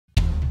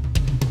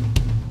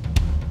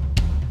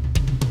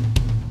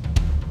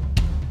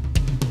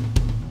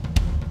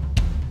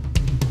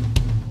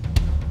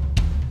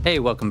Hey,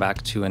 welcome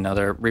back to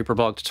another Reaper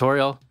blog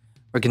tutorial.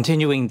 We're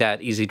continuing that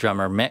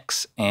EZDrummer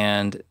mix,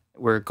 and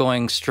we're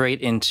going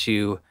straight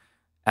into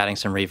adding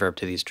some reverb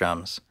to these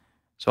drums.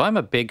 So I'm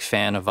a big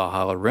fan of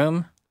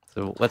ValhallaRoom,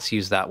 so let's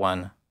use that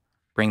one,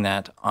 bring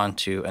that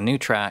onto a new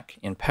track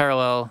in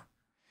parallel,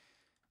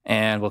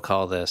 and we'll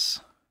call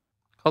this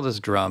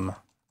drum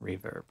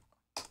reverb.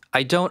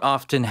 I don't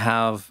often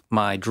have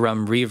my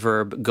drum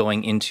reverb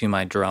going into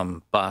my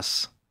drum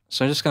bus,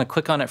 so I'm just going to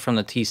click on it from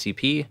the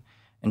TCP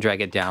and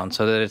drag it down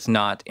so that it's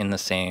not in the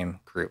same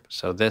group.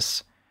 So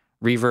this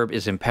reverb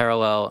is in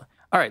parallel.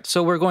 All right,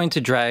 so we're going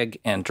to drag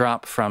and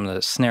drop from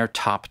the snare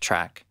top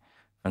track,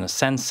 from the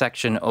send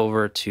section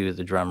over to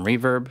the drum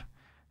reverb.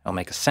 I'll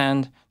make a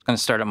send. It's going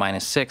to start at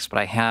 -6, but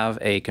I have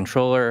a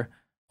controller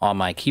on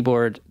my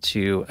keyboard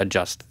to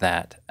adjust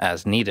that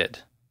as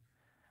needed.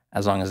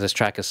 As long as this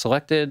track is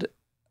selected,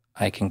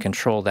 I can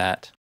control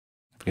that.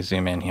 If we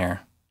zoom in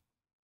here,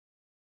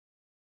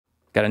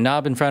 got a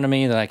knob in front of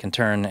me that I can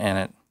turn and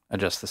it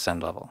adjusts the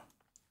send level.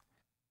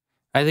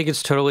 I think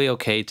it's totally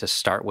okay to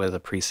start with a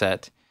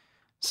preset.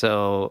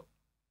 So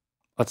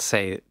let's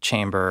say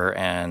chamber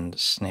and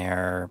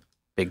snare,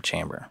 big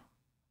chamber,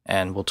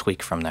 and we'll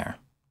tweak from there.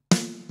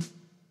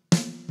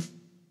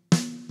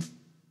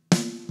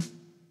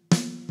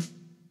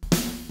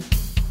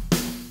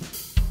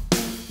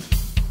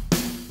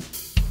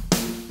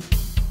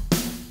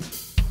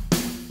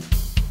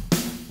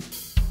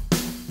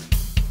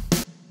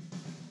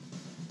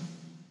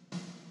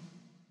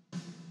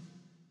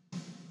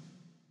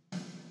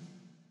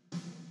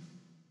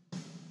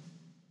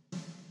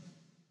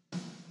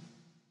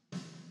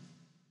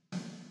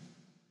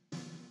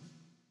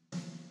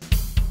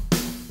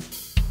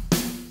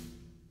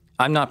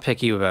 I'm not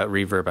picky about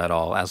reverb at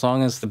all. As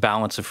long as the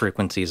balance of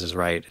frequencies is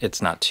right,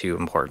 it's not too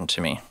important to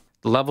me.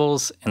 The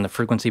levels and the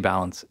frequency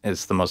balance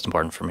is the most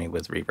important for me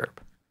with reverb.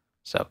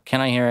 So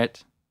can I hear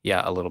it?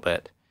 Yeah, a little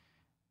bit.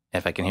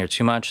 If I can hear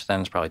too much,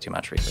 then it's probably too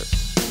much reverb.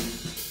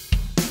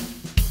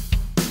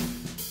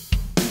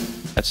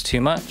 That's too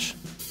much.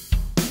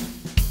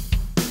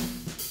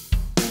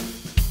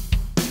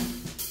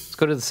 Let's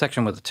go to the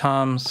section with the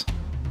toms.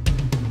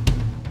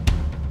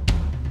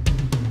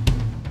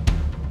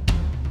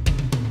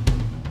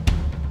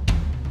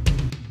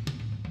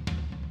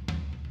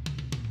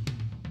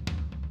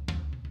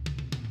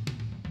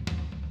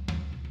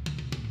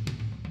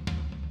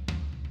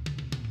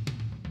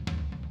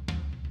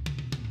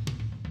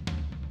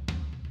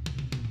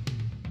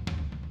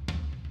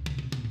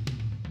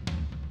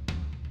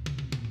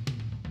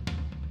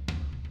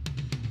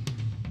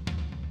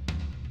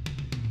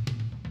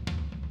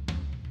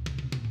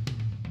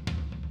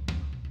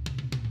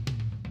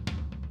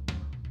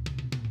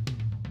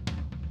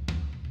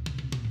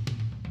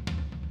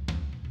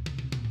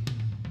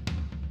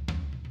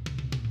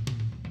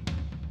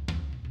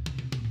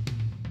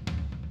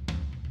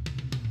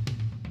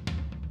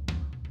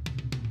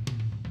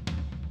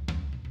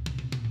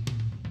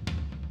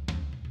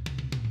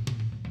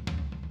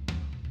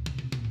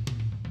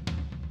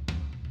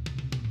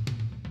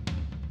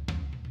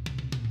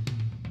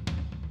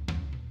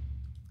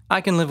 I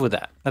can live with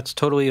that. That's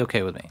totally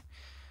okay with me.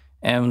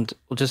 And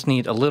we'll just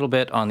need a little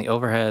bit on the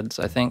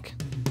overheads, I think.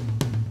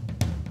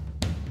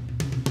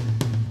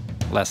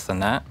 Less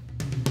than that.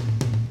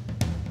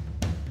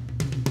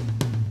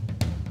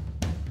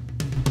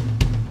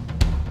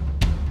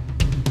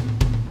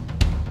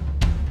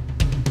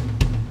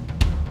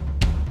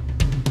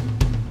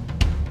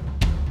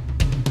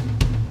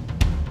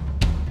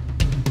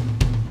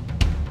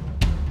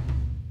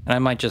 And I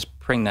might just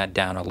bring that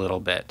down a little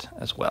bit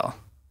as well,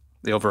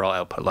 the overall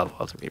output level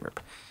of the reverb.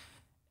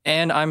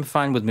 And I'm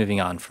fine with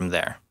moving on from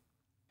there.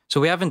 So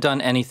we haven't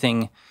done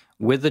anything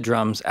with the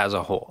drums as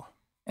a whole.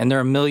 And there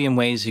are a million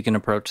ways you can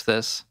approach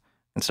this.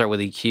 You can start with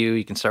EQ,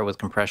 you can start with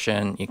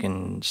compression, you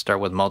can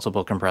start with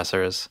multiple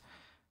compressors,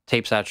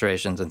 tape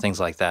saturations, and things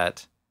like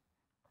that.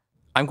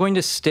 I'm going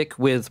to stick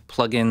with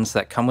plugins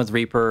that come with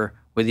Reaper,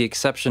 with the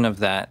exception of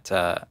that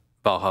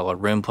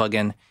ValhallaRoom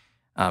plugin,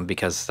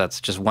 because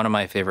that's just one of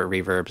my favorite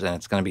reverbs, and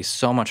it's going to be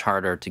so much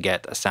harder to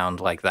get a sound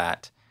like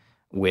that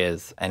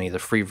with any of the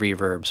free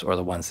reverbs or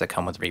the ones that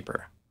come with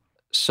Reaper.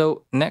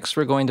 So next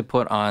we're going to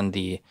put on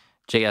the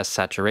JS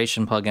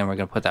saturation plugin. We're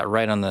going to put that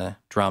right on the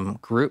drum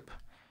group.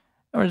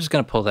 And we're just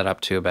going to pull that up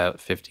to about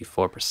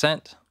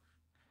 54%.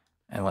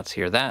 And let's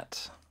hear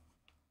that.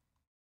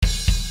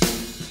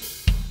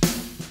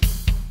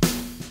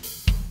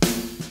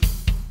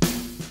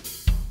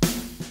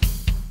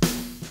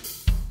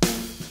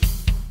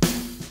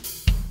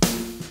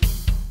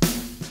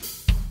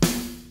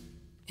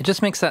 It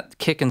just makes that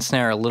kick and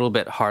snare a little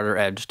bit harder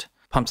edged,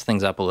 pumps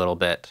things up a little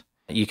bit.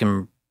 You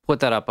can put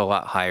that up a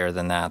lot higher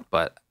than that,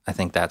 but I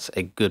think that's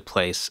a good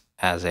place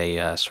as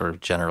a sort of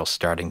general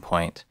starting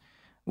point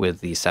with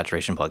the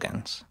saturation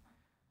plugins.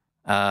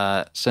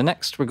 So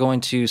next we're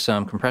going to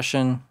some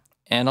compression,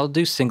 and I'll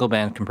do single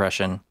band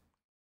compression.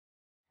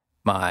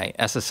 My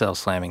SSL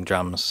slamming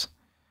drums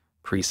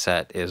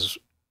preset is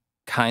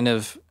kind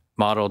of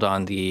modeled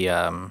on the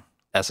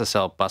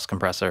SSL bus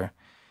compressor,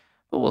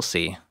 but we'll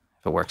see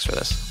if it works for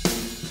this.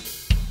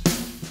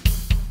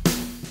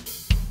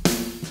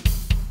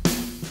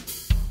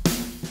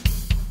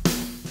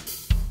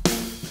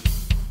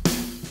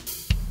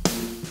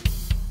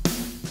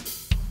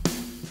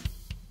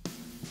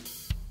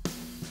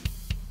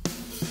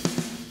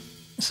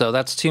 So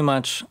that's too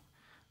much,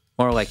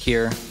 more like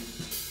here.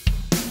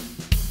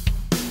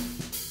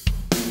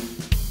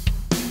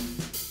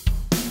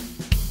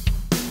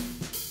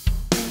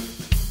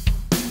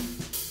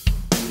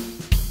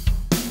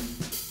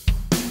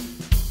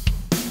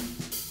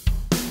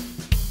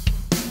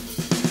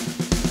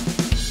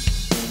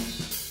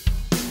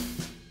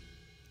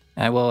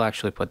 I will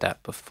actually put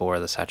that before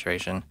the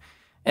saturation.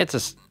 It's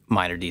a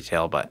minor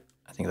detail, but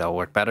I think that'll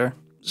work better.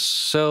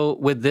 So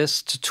with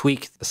this, to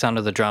tweak the sound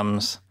of the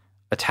drums,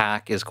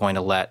 attack is going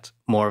to let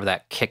more of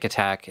that kick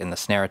attack and the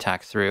snare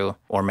attack through,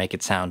 or make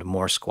it sound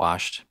more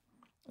squashed.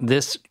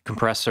 This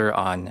compressor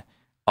on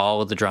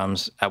all of the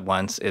drums at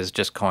once is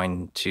just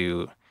going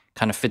to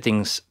kind of fit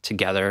things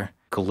together,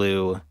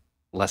 glue,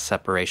 less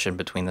separation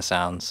between the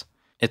sounds.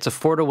 It's a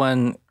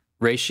 4:1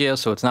 ratio,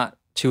 so it's not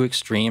too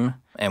extreme,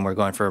 and we're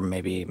going for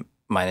maybe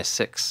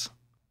 -6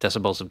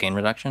 decibels of gain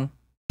reduction,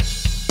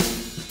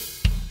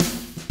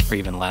 or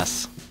even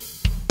less.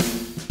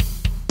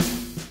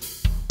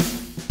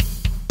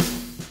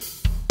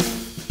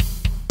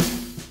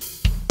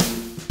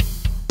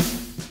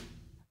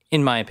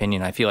 In my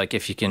opinion, I feel like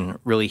if you can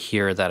really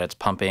hear that it's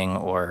pumping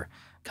or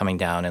coming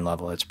down in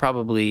level, it's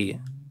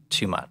probably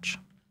too much.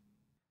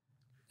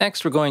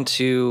 Next, we're going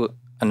to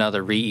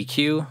another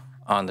ReaEQ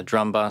on the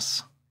drum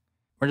bus.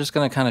 We're just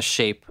going to kind of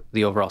shape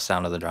the overall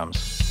sound of the drums.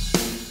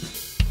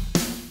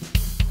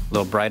 A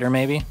little brighter,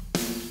 maybe.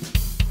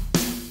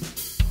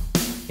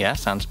 Yeah,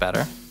 sounds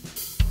better.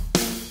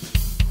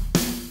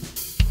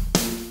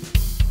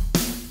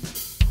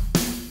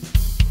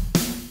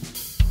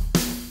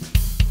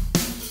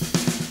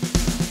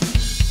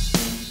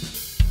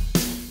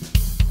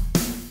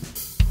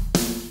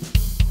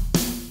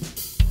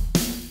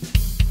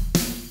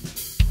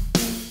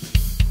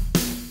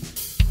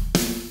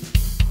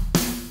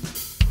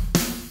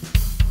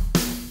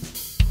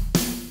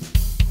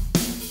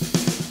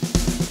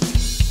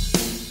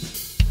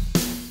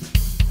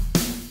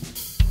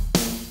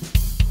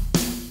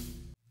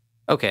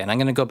 Okay, and I'm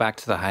going to go back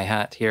to the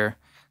hi-hat here.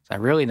 I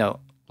really don't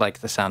like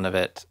the sound of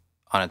it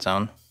on its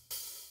own.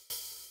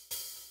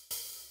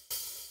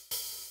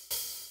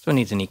 So it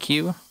needs an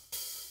EQ.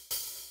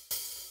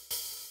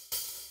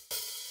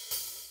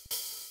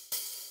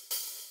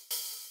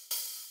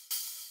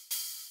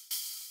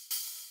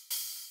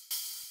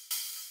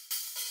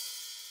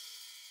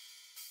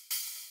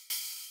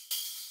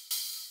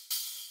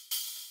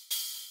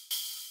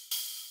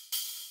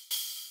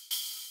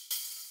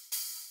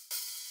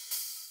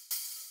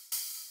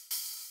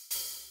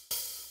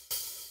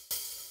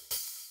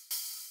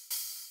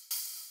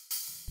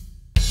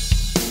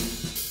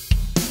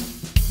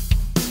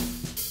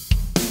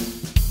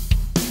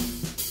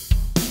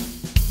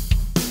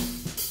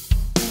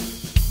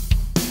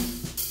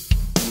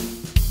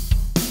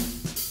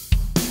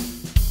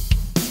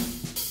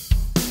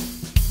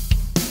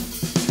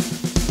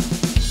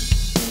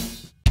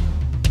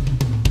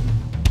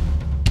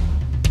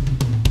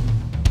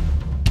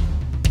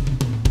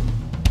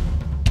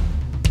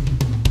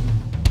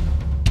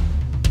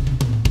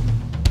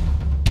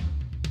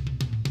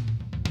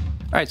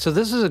 All right, so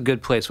this is a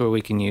good place where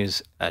we can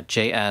use a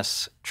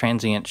JS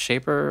Transient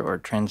Shaper or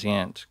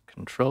Transient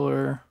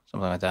Controller,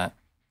 something like that.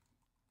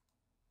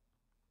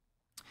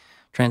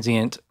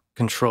 Transient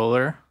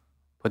Controller,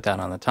 put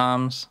that on the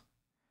toms.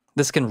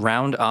 This can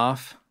round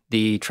off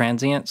the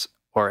transients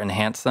or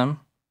enhance them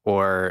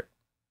or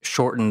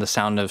shorten the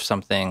sound of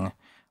something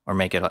or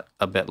make it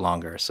a bit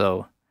longer.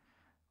 So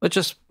let's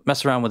just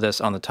mess around with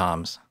this on the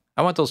toms.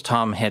 I want those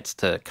tom hits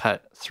to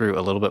cut through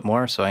a little bit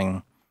more, so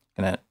I'm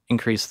going to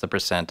increase the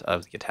percent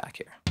of the attack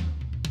here.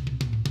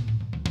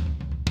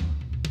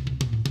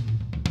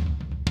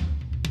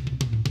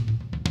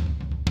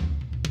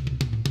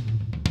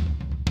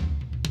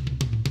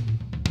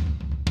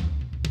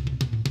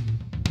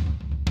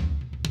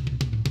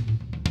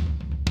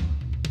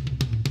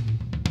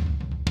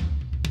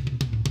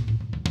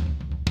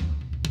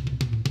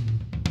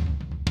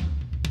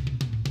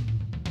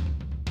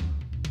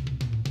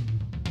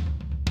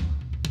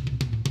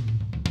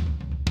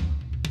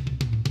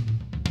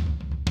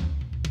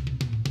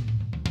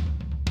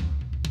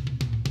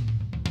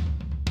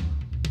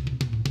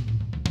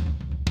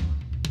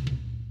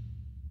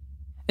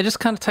 It just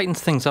kind of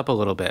tightens things up a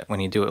little bit when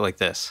you do it like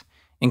this.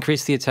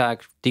 Increase the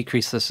attack,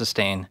 decrease the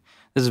sustain.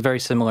 This is very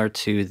similar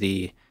to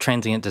the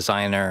Transient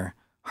Designer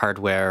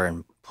hardware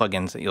and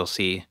plugins that you'll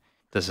see.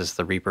 This is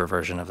the Reaper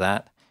version of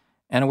that.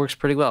 And it works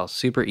pretty well,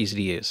 super easy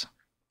to use.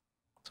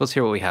 So let's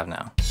hear what we have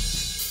now.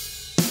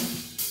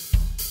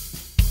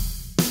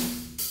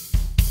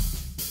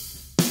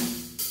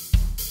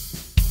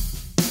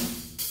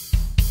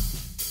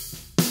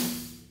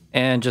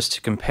 And just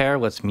to compare,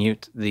 let's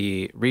mute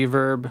the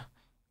reverb,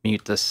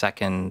 mute the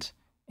second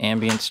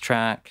ambience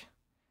track,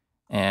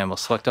 and we'll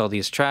select all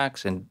these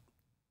tracks and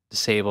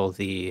disable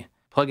the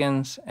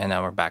plugins, and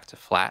now we're back to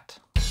flat.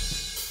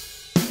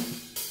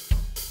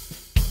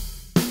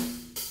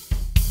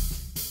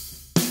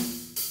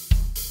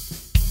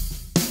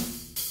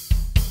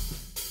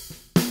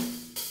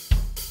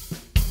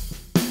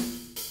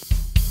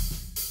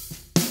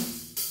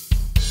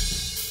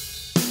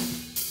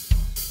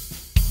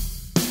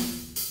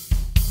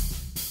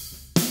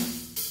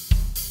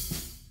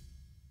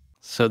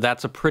 So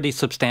that's a pretty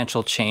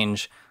substantial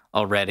change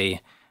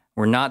already.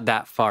 We're not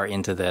that far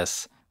into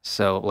this,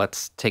 so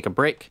let's take a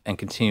break and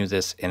continue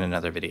this in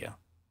another video.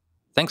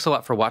 Thanks a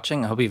lot for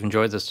watching. I hope you've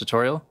enjoyed this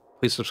tutorial.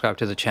 Please subscribe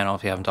to the channel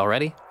if you haven't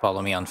already.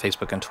 Follow me on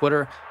Facebook and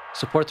Twitter.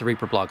 Support the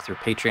Reaper blog through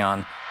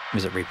Patreon.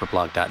 Visit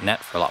reaperblog.net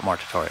for a lot more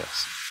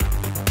tutorials.